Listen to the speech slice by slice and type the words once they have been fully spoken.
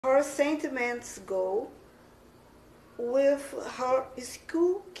Her sentiments go with her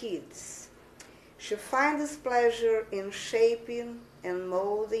school kids. She finds pleasure in shaping and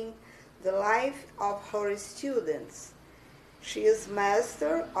molding the life of her students. She is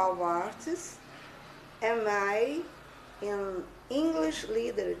Master of Arts, MA in English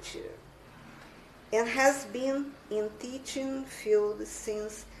Literature, and has been in teaching field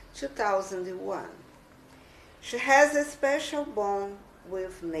since 2001. She has a special bond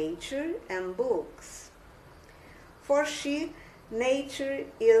with nature and books. For she, nature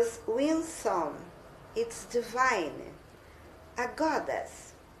is winsome, it's divine, a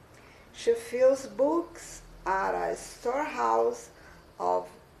goddess. She feels books are a storehouse of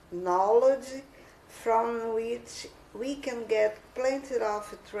knowledge from which we can get plenty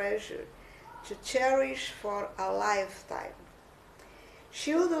of treasure to cherish for a lifetime.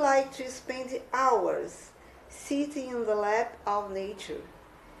 She would like to spend hours sitting in the lap of nature,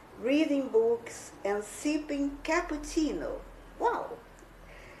 reading books and sipping cappuccino. Wow!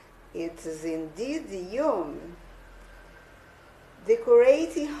 It is indeed yummy.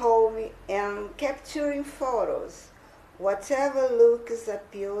 Decorating home and capturing photos, whatever looks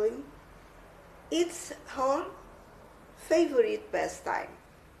appealing, it's her favorite pastime.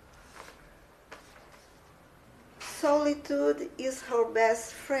 Solitude is her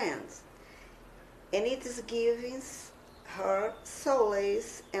best friend, and it is giving her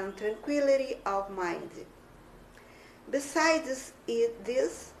solace and tranquility of mind. Besides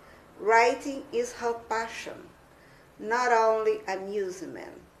this, writing is her passion, not only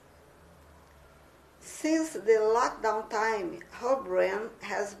amusement. Since the lockdown time, her brain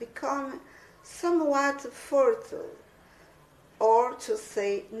has become somewhat fertile, or to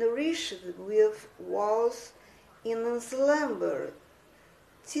say nourished with walls in slumber,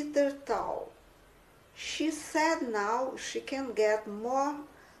 thitherto. She said now she can get more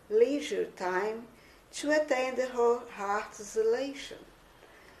leisure time to attend her heart's elation,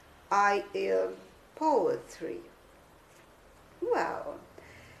 i.e. poetry. Well,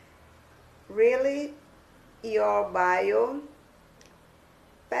 really, your bio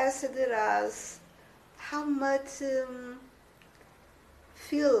passed us how much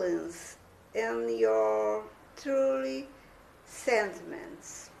feelings and your truly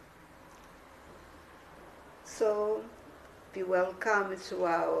sentiments. So, be welcome to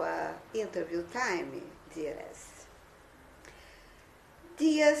our interview time, dearest.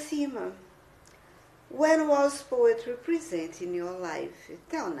 Dear Seema, when was poetry present in your life?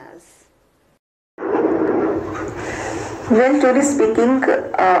 Tell us. Well, truly speaking,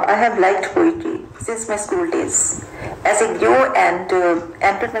 I have liked poetry since my school days. As I grew and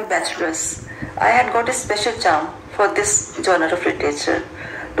entered my bachelor's, I had got a special charm for this genre of literature,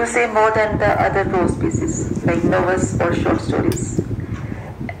 to say more than the other prose pieces like novels or short stories.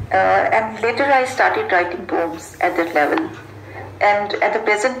 And later I started writing poems at that level. And at the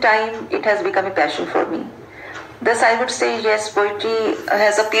present time, it has become a passion for me. Thus, I would say, yes, poetry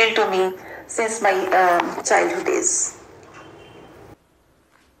has appealed to me since my childhood days.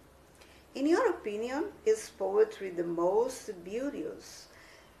 In your opinion, is poetry the most beauteous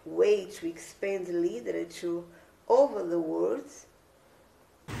way to expand literature over the world?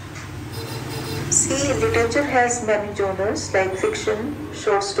 See, literature has many genres like fiction,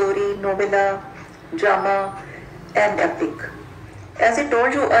 short story, novella, drama, and epic. As I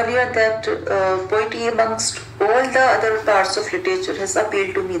told you earlier that poetry amongst all the other parts of literature has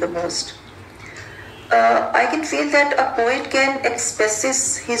appealed to me the most. I can feel that a poet can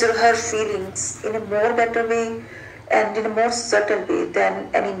express his or her feelings in a more better way and in a more subtle way than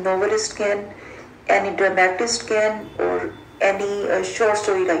any novelist can, any dramatist can, or any short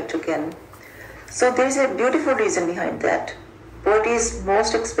story writer can. So there is a beautiful reason behind that. Poetry is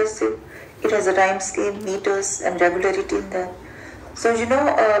most expressive. It has a rhyme scheme, meters, and regularity in that. So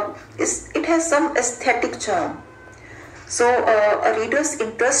it has some aesthetic charm. So a reader's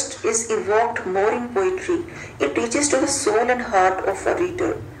interest is evoked more in poetry. It reaches to the soul and heart of a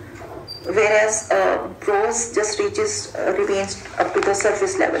reader, whereas prose just remains up to the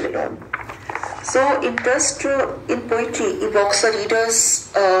surface level alone. So interest in poetry evokes a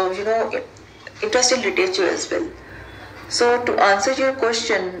reader's, interest in literature as well. So to answer your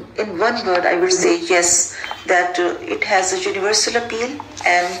question in one word, I would say yes, that it has a universal appeal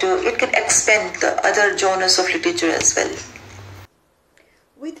and it can expand the other genres of literature as well.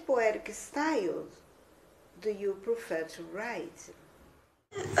 Which poetic style do you prefer to write?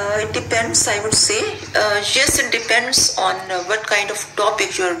 It depends, I would say. Yes, it depends on what kind of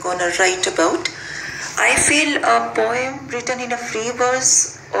topic you are going to write about. I feel a poem written in a free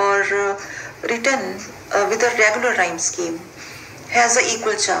verse or written with a regular rhyme scheme has an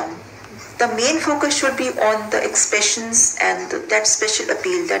equal charm. The main focus should be on the expressions and that special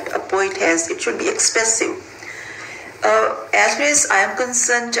appeal that a poet has. It should be expressive. As far as I am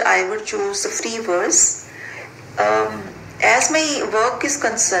concerned, I would choose the free verse. As my work is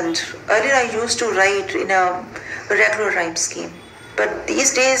concerned, earlier I used to write in a regular rhyme scheme, but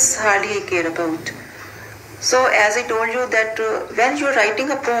these days hardly I care about. So as I told you that when you're writing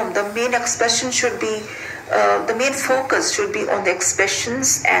a poem, the main expression should be, the main focus should be on the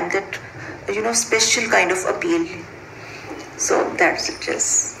expressions and that, special kind of appeal. So that's it,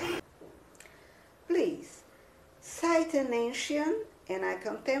 yes. Please, cite an ancient and a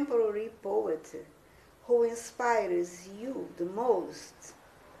contemporary poet who inspires you the most.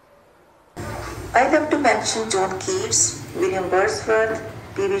 I love to mention John Keats, William Wordsworth,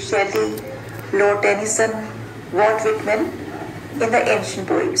 P.B. Shelley, Lord Tennyson, Walt Whitman in the ancient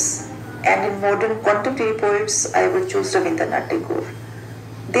poets. And in modern contemporary poets, I would choose Rabindranath Tagore.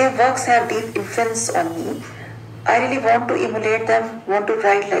 Their works have deep influence on me. I really want to emulate them, want to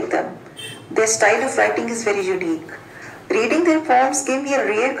write like them. Their style of writing is very unique. Reading their poems gave me a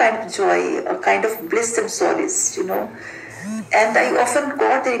rare kind of joy, a kind of bliss and solace, And I often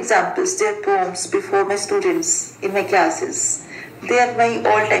quote their examples, their poems before my students in my classes. They are my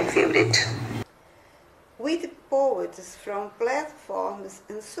all-time favorite. With poets from platforms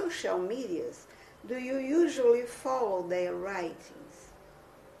and social medias, do you usually follow their writings?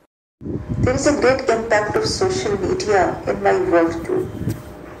 There is a great impact of social media in my work too.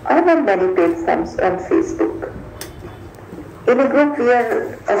 I am on many platforms on Facebook. In a group we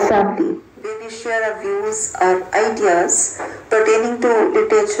are a family where we share our views, our ideas pertaining to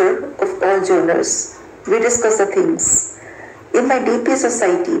literature of all genres. We discuss the things. In my DP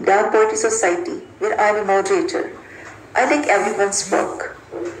Society, Dark Poetry Society, where I am a moderator, I like everyone's work.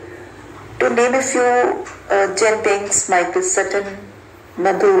 To name a few, Jen Banks, Michael Sutton,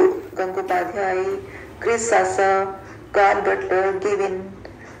 Madhu Gangopadhyay, Chris Sasa, Carl Butler, Gavin.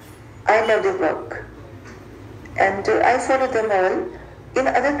 I love their work. And I follow them all. In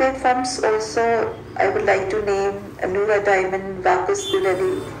other platforms also, I would like to name Noora Diamond, Vakus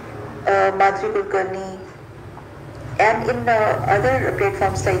Gulali, Madhuri Kulkarni, and in other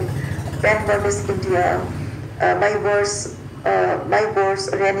platforms like Pen Versus India, My Verse,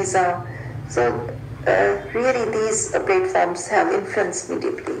 Reniza. So really these platforms have influenced me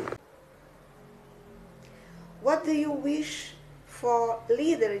deeply. What do you wish for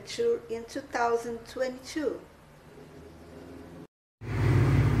literature in 2022?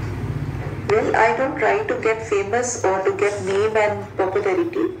 Well, I don't try to get famous or to get name and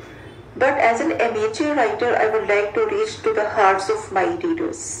popularity, but as an amateur writer, I would like to reach to the hearts of my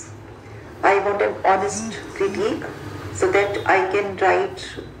readers. I want an honest critique so that I can write,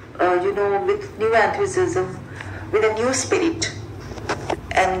 with new enthusiasm, with a new spirit.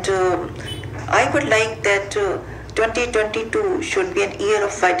 And I would like that 2022 should be an year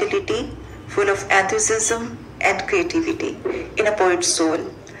of vitality, full of enthusiasm and creativity in a poet's soul.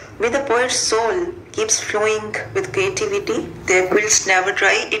 May the poet's soul keeps flowing with creativity. Their quills never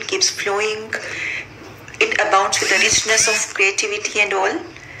dry. It keeps flowing. It abounds with the richness of creativity and all.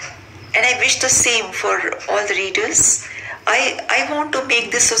 And I wish the same for all the readers. I want to make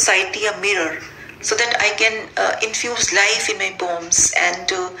this society a mirror so that I can infuse life in my poems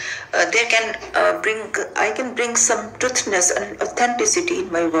and I can bring some truthness and authenticity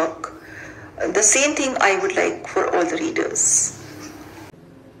in my work. The same thing I would like for all the readers.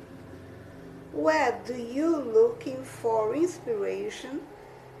 Where do you looking for inspiration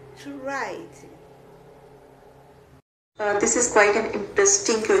to write? This is quite an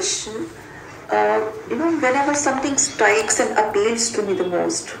interesting question. Whenever something strikes and appeals to me the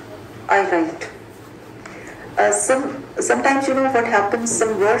most, I write. Sometimes what happens,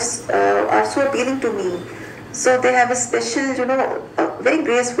 some words are so appealing to me. So they have a special, very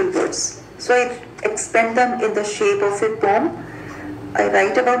graceful words. So I expand them in the shape of a poem. I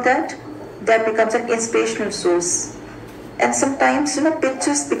write about that. That becomes an inspirational source. And sometimes,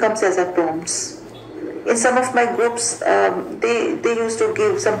 pictures becomes as a prompts. In some of my groups, they used to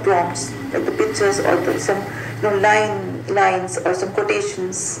give some prompts, like the pictures or some lines or some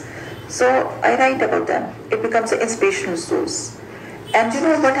quotations. So I write about them. It becomes an inspirational source. And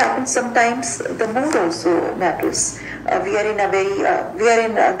what happens sometimes, the mood also matters. We are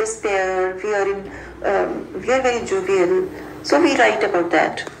in despair. We are very jovial. So we write about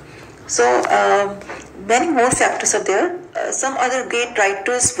that. So many more factors are there. Some other great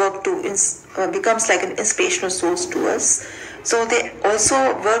writers' work too becomes like an inspirational source to us. So they also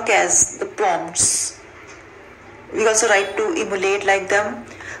work as the prompts. We also write to emulate like them.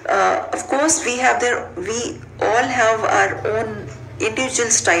 Of course, we all have our own individual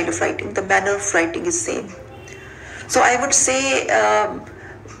style of writing, the manner of writing is same. So I would say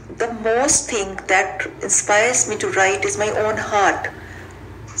the most thing that inspires me to write is my own heart.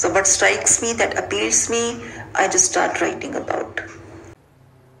 So what strikes me, that appeals me, I just start writing about.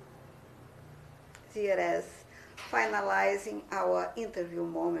 Dearest, finalizing our interview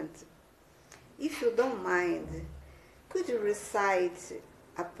moment, if you don't mind, could you recite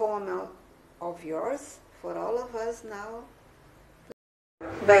a poem of yours for all of us now?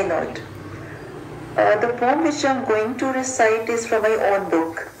 Why not? The poem which I'm going to recite is from my own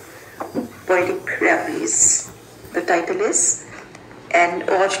book, Poetic Reveries. The title is An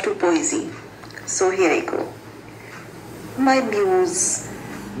Ode to Poesy. So here I go. My muse,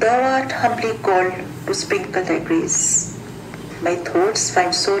 thou art humbly called to sprinkle thy grace. My thoughts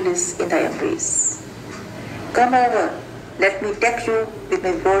find solace in thy embrace. Come over, let me deck you with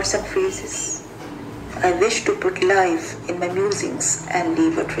my words and phrases. I wish to put life in my musings and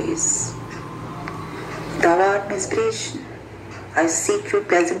leave a trace. Thou art my inspiration, I seek your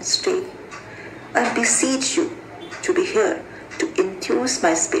pleasant stay. I beseech you to be here to enthuse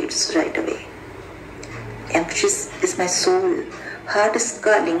my spirits right away. Anxious is my soul, heart is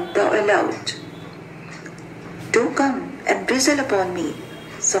calling thou aloud. Do come and drizzle upon me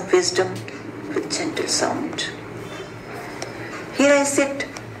some wisdom with gentle sound. Here I sit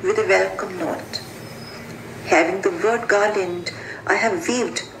with a welcome note, having the word garland I have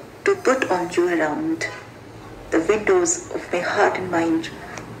weaved to put on you around. The windows of my heart and mind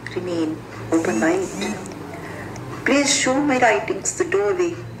remain open wide. Please show my writings the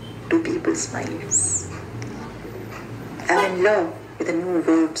doorway to people's smiles. I'm in love with the new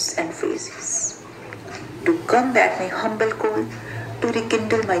words and phrases. To combat my humble call, to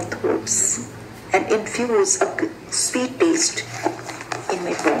rekindle my thoughts and infuse a sweet taste in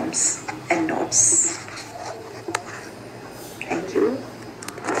my poems and notes. Thank you.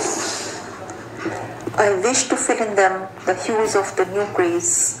 I wish to fill in them the hues of the new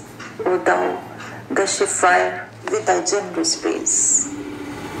grace, O thou, gush of fire with thy generous praise.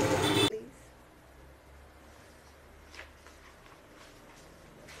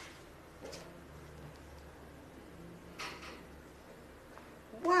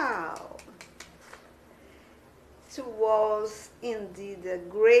 Wow! It was indeed a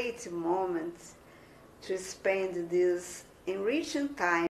great moment to spend this enriching time